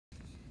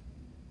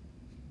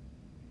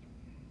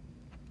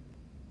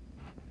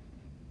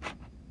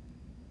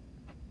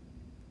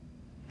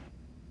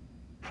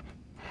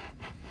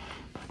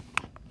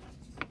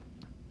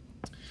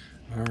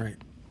All right.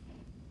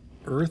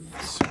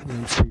 Earth's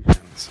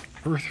rotations.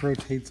 Earth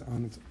rotates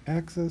on its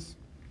axis,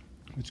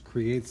 which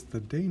creates the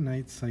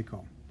day-night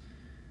cycle.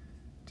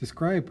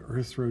 Describe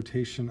Earth's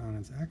rotation on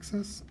its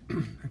axis.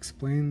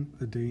 Explain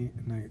the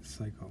day-night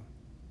cycle.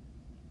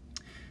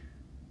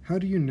 How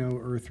do you know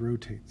Earth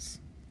rotates?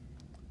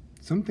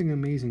 Something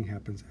amazing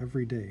happens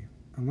every day,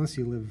 unless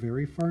you live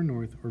very far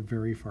north or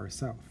very far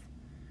south.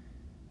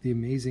 The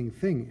amazing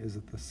thing is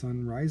that the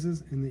sun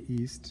rises in the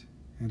east,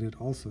 and it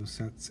also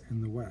sets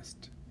in the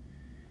west.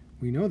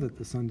 We know that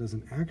the sun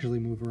doesn't actually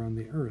move around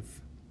the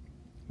Earth.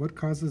 What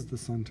causes the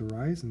sun to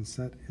rise and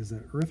set is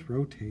that Earth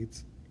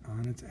rotates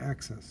on its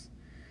axis.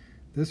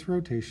 This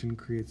rotation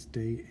creates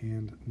day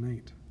and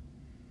night.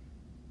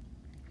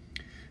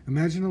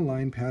 Imagine a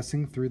line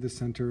passing through the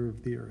center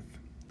of the Earth.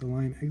 The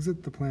line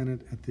exits the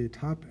planet at the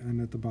top and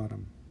at the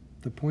bottom.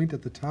 The point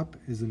at the top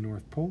is the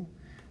North Pole.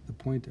 The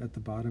point at the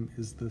bottom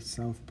is the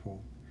South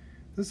Pole.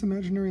 This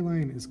imaginary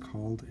line is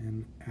called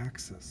an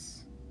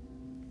axis.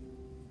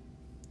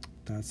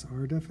 That's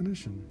our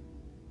definition.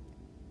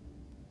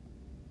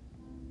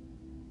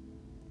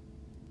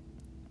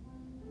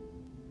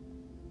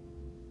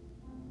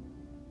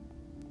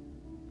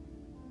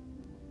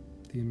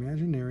 The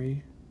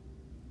imaginary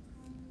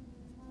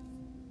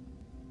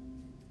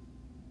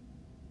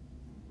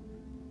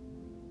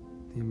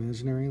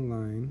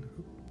line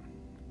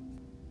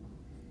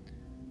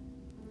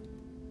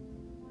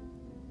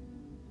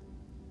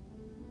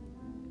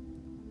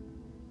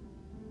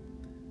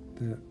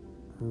that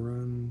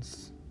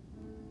runs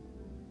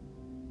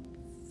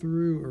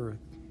through Earth.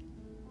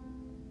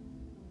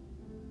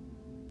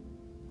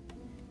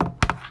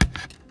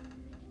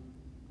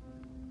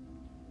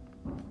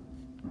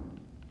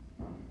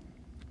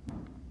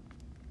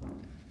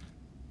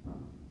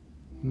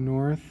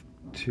 North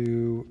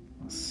to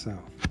south.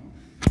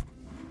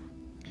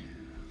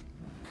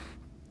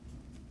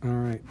 All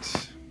right.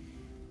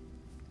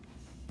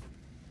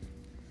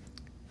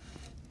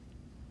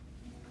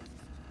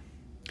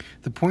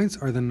 The points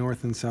are the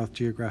north and south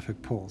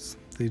geographic poles.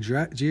 The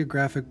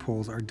geographic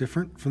poles are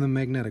different from the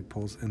magnetic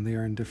poles, and they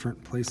are in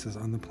different places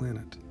on the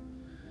planet.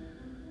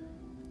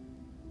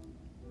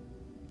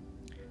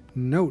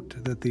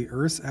 Note that the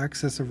Earth's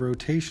axis of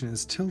rotation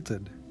is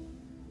tilted.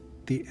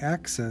 The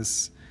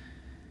axis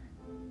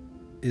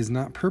is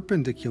not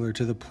perpendicular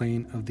to the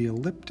plane of the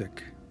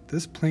ecliptic.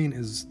 This plane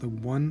is the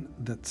one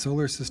that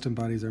solar system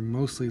bodies are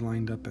mostly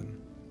lined up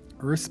in.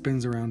 Earth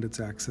spins around its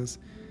axis,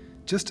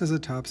 just as a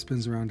top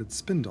spins around its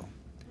spindle.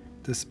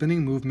 The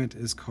spinning movement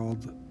is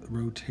called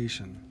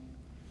rotation.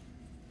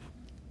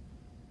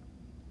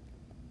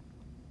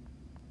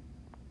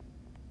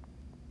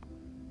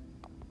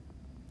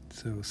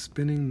 So,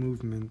 spinning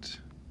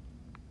movement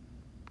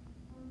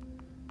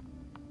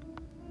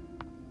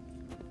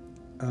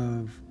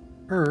of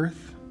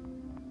Earth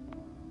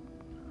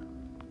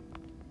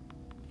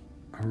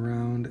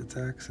around its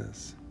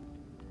axis.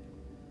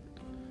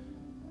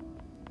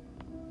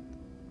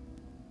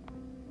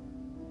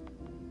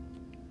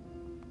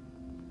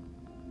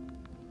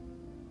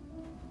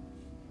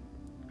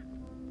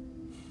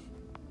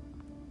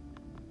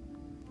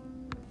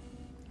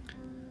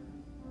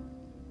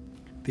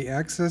 The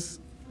axis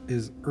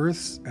is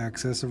Earth's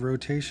axis of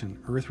rotation.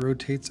 Earth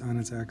rotates on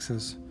its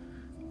axis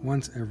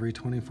once every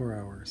 24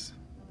 hours.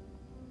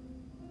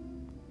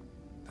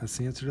 That's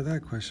the answer to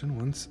that question.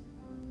 Once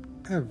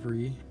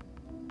every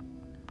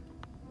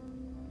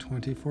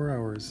 24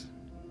 hours.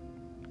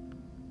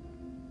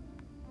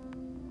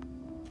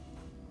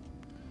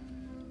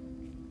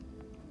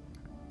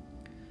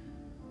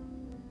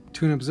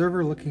 To an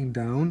observer looking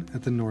down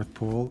at the North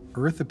Pole,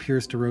 Earth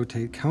appears to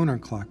rotate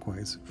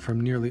counterclockwise. From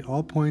nearly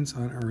all points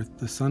on Earth,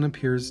 the sun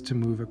appears to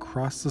move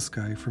across the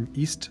sky from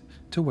east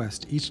to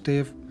west each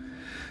day.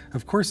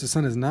 Of course, the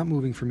sun is not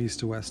moving from east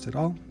to west at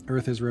all.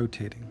 Earth is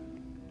rotating.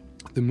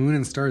 The moon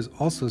and stars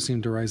also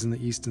seem to rise in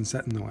the east and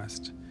set in the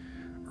west.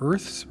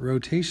 Earth's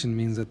rotation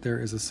means that there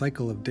is a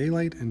cycle of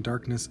daylight and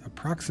darkness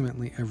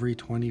approximately every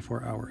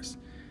 24 hours.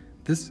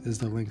 This is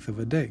the length of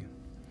a day.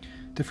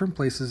 Different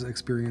places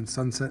experience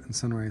sunset and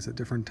sunrise at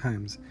different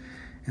times,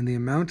 and the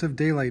amount of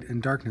daylight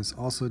and darkness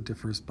also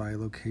differs by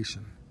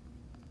location.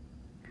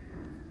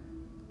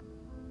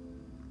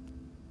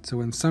 So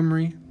in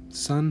summary,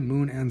 sun,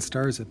 moon, and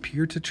stars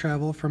appear to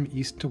travel from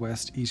east to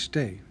west each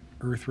day.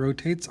 Earth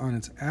rotates on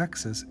its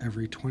axis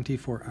every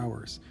 24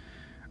 hours.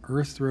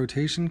 Earth's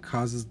rotation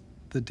causes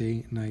the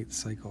day-night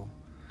cycle.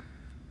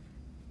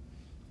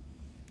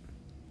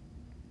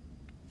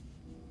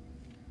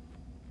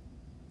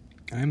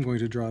 I'm going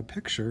to draw a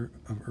picture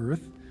of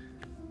Earth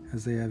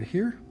as they have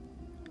here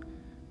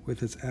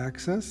with its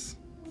axis.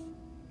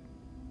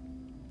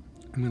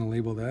 I'm going to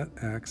label that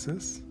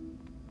axis.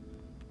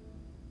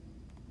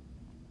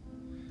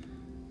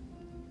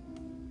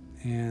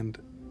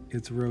 And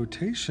its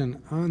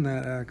rotation on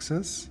that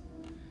axis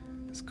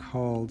is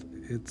called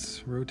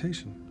its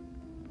rotation.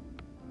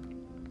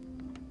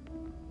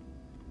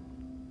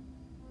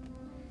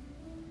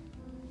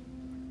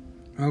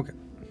 Okay.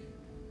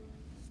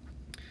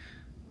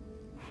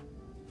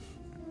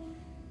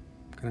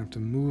 Gonna have to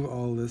move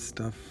all this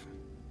stuff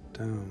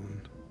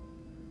down.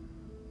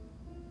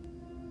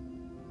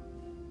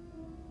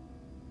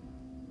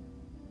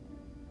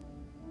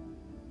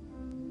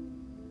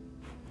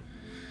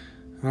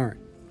 All right.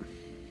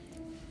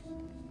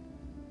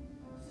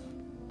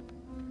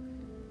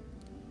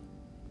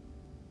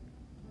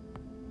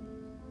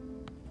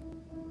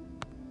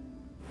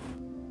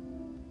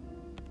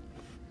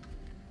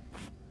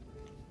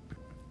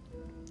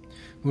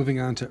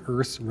 Moving on to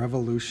Earth's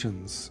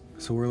revolutions.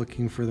 So we're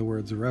looking for the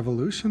words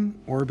revolution,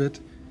 orbit,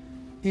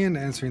 and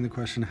answering the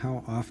question,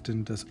 how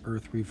often does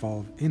Earth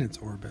revolve in its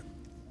orbit?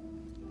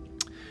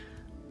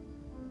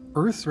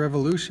 Earth's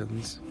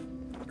revolutions.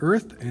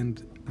 Earth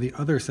and the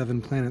other 7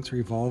 planets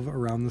revolve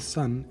around the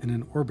Sun in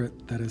an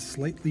orbit that is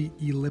slightly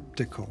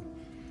elliptical.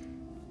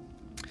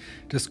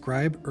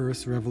 Describe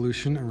Earth's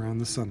revolution around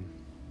the Sun.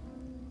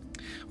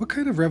 What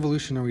kind of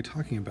revolution are we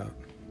talking about?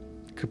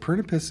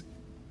 Copernicus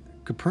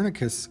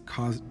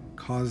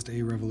caused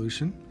a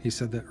revolution. He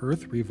said that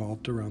Earth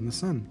revolved around the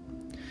Sun.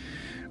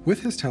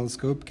 With his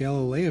telescope,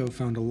 Galileo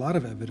found a lot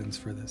of evidence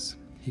for this.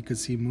 He could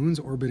see moons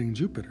orbiting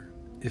Jupiter.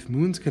 If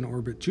moons can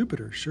orbit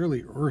Jupiter,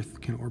 surely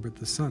Earth can orbit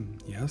the Sun,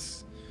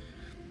 yes?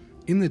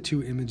 In the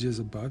 2 images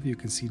above, you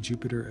can see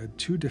Jupiter at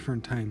 2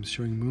 different times,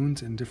 showing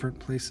moons in different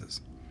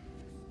places.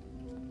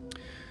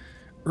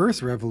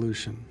 Earth's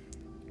revolution.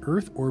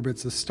 Earth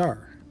orbits a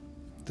star.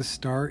 The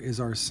star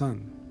is our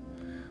Sun.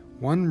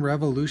 1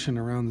 revolution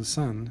around the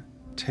Sun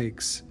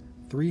takes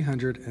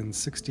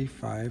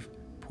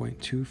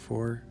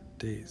 365.24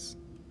 days.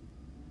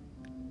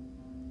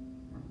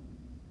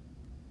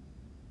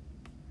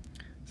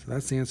 So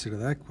that's the answer to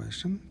that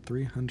question,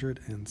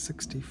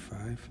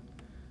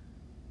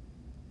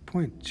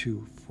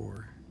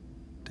 365.24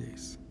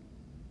 days.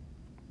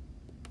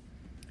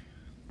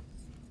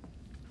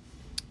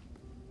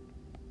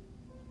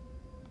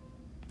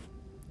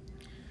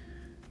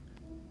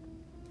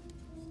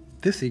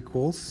 This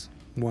equals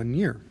 1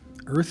 year.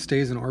 Earth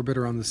stays in orbit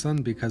around the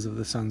Sun because of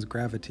the Sun's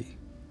gravity.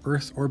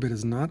 Earth's orbit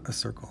is not a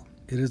circle.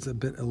 It is a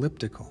bit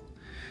elliptical.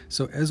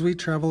 So as we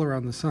travel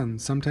around the Sun,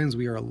 sometimes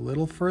we are a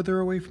little further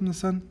away from the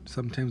Sun,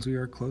 sometimes we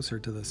are closer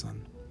to the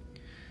Sun.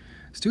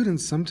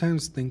 Students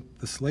sometimes think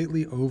the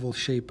slightly oval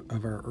shape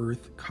of our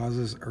Earth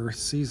causes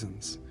Earth's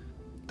seasons.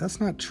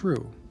 That's not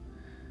true.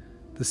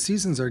 The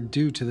seasons are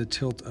due to the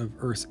tilt of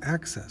Earth's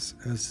axis,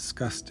 as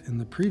discussed in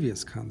the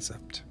previous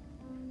concept.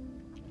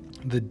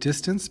 The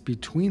distance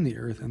between the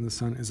Earth and the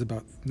Sun is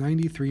about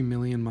 93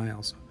 million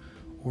miles,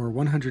 or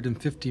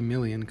 150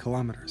 million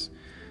kilometers.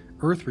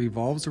 Earth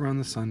revolves around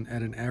the Sun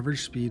at an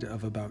average speed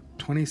of about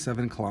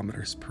 27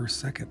 kilometers per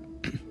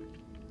second.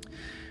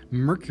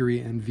 Mercury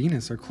and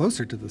Venus are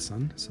closer to the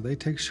Sun, so they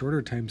take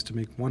shorter times to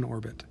make one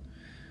orbit.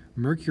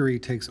 Mercury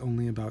takes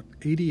only about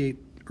 88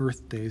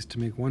 Earth days to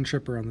make one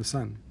trip around the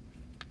Sun.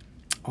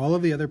 All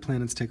of the other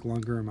planets take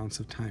longer amounts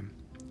of time.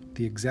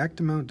 The exact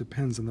amount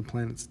depends on the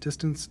planet's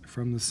distance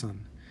from the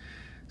Sun.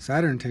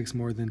 Saturn takes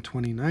more than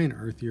 29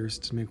 Earth years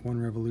to make one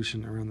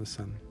revolution around the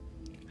Sun.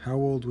 How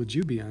old would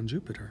you be on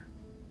Jupiter?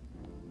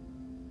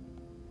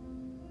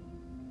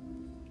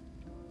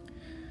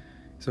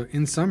 So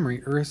in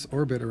summary, Earth's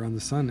orbit around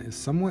the Sun is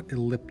somewhat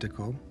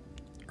elliptical.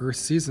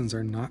 Earth's seasons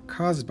are not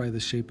caused by the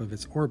shape of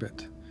its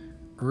orbit.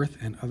 Earth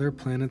and other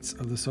planets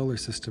of the solar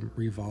system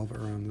revolve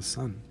around the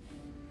Sun.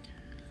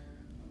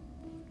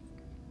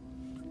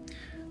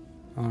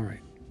 All right.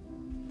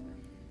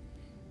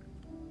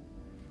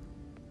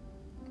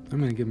 I'm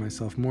going to give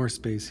myself more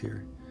space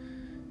here.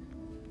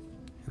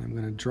 And I'm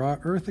going to draw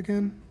Earth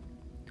again.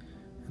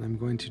 And I'm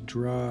going to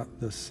draw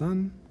the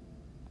Sun.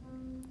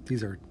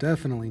 These are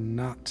definitely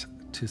not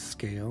to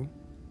scale.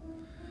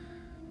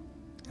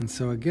 And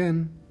so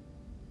again,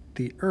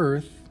 the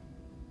Earth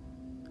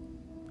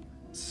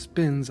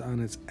spins on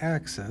its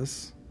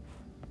axis.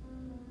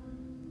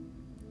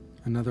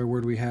 Another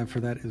word we have for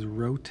that is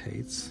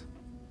rotates.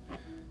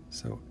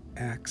 So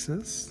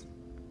axis.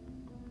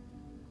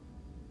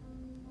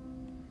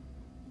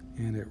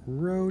 And it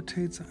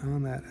rotates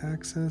on that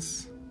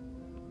axis.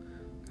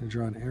 I'm going to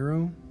draw an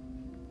arrow.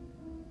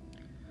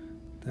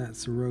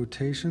 That's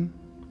rotation.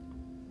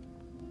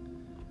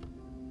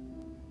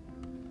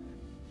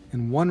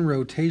 And one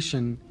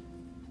rotation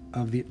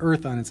of the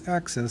Earth on its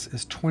axis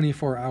is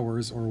 24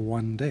 hours or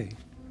 1 day.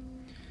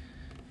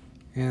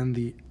 And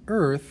the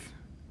Earth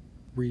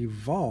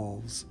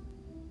revolves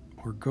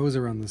or goes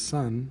around the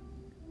Sun.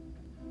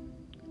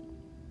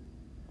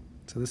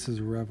 So this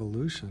is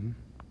revolution.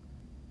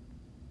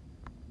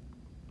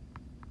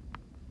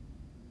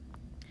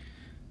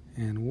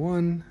 And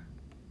one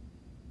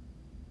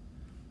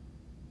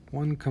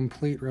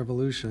complete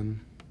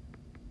revolution.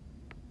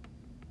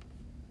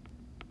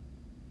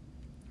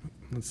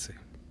 Let's see.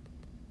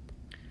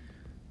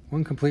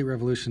 One complete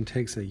revolution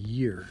takes a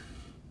year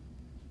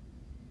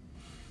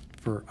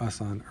for us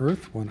on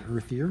Earth, 1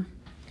 Earth year,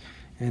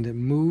 and it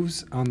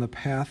moves on the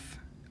path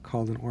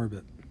called an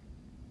orbit.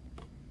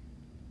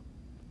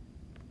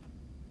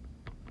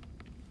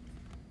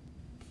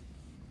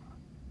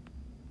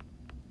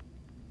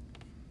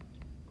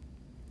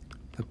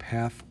 The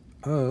path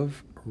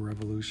of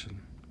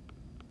revolution.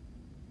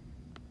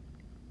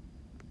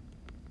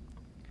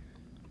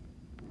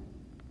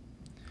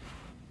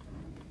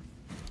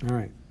 All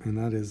right, and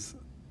that is,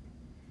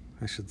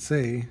 I should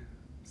say,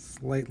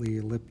 slightly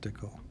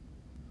elliptical,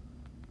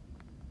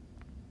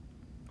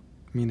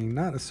 meaning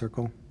not a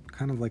circle,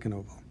 kind of like an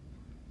oval.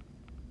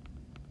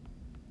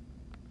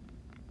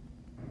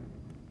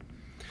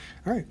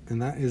 All right,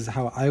 and that is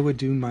how I would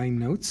do my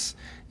notes.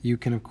 You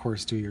can, of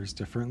course, do yours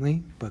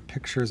differently, but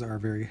pictures are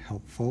very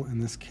helpful in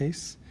this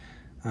case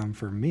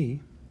for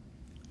me,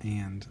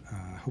 and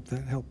I hope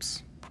that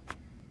helps.